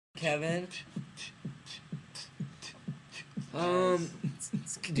Kevin. Do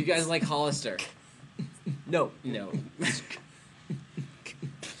you guys like Hollister? No. No.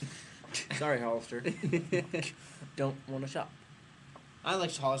 Sorry, Hollister. Don't want to shop. I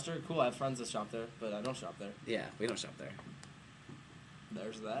like Hollister. Cool. I have friends that shop there, but I don't shop there. Yeah, we don't shop there.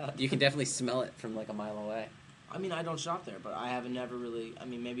 There's that. You can definitely smell it from like a mile away. I mean, I don't shop there, but I haven't never really. I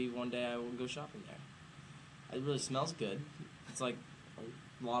mean, maybe one day I will go shopping there. It really smells good. It's like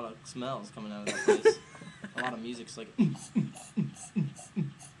a lot of smells coming out of that place. A lot of music's like.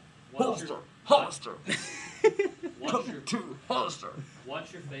 Hollister. Hollister. Hollister.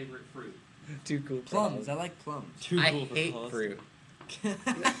 What's your favorite fruit? Too cool. Plums. I like plums. Too I cool for hate Hollister. fruit.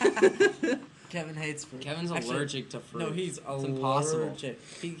 Kevin hates fruit. Kevin's Actually, allergic to fruit. No, he's It's impossible. allergic.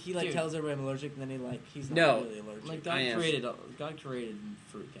 He like Dude. tells everybody I'm allergic, and then he's not No. really allergic. Like I am. God created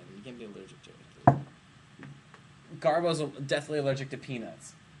fruit, Kevin. You can't be allergic to it. Garbo's definitely allergic to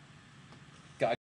peanuts.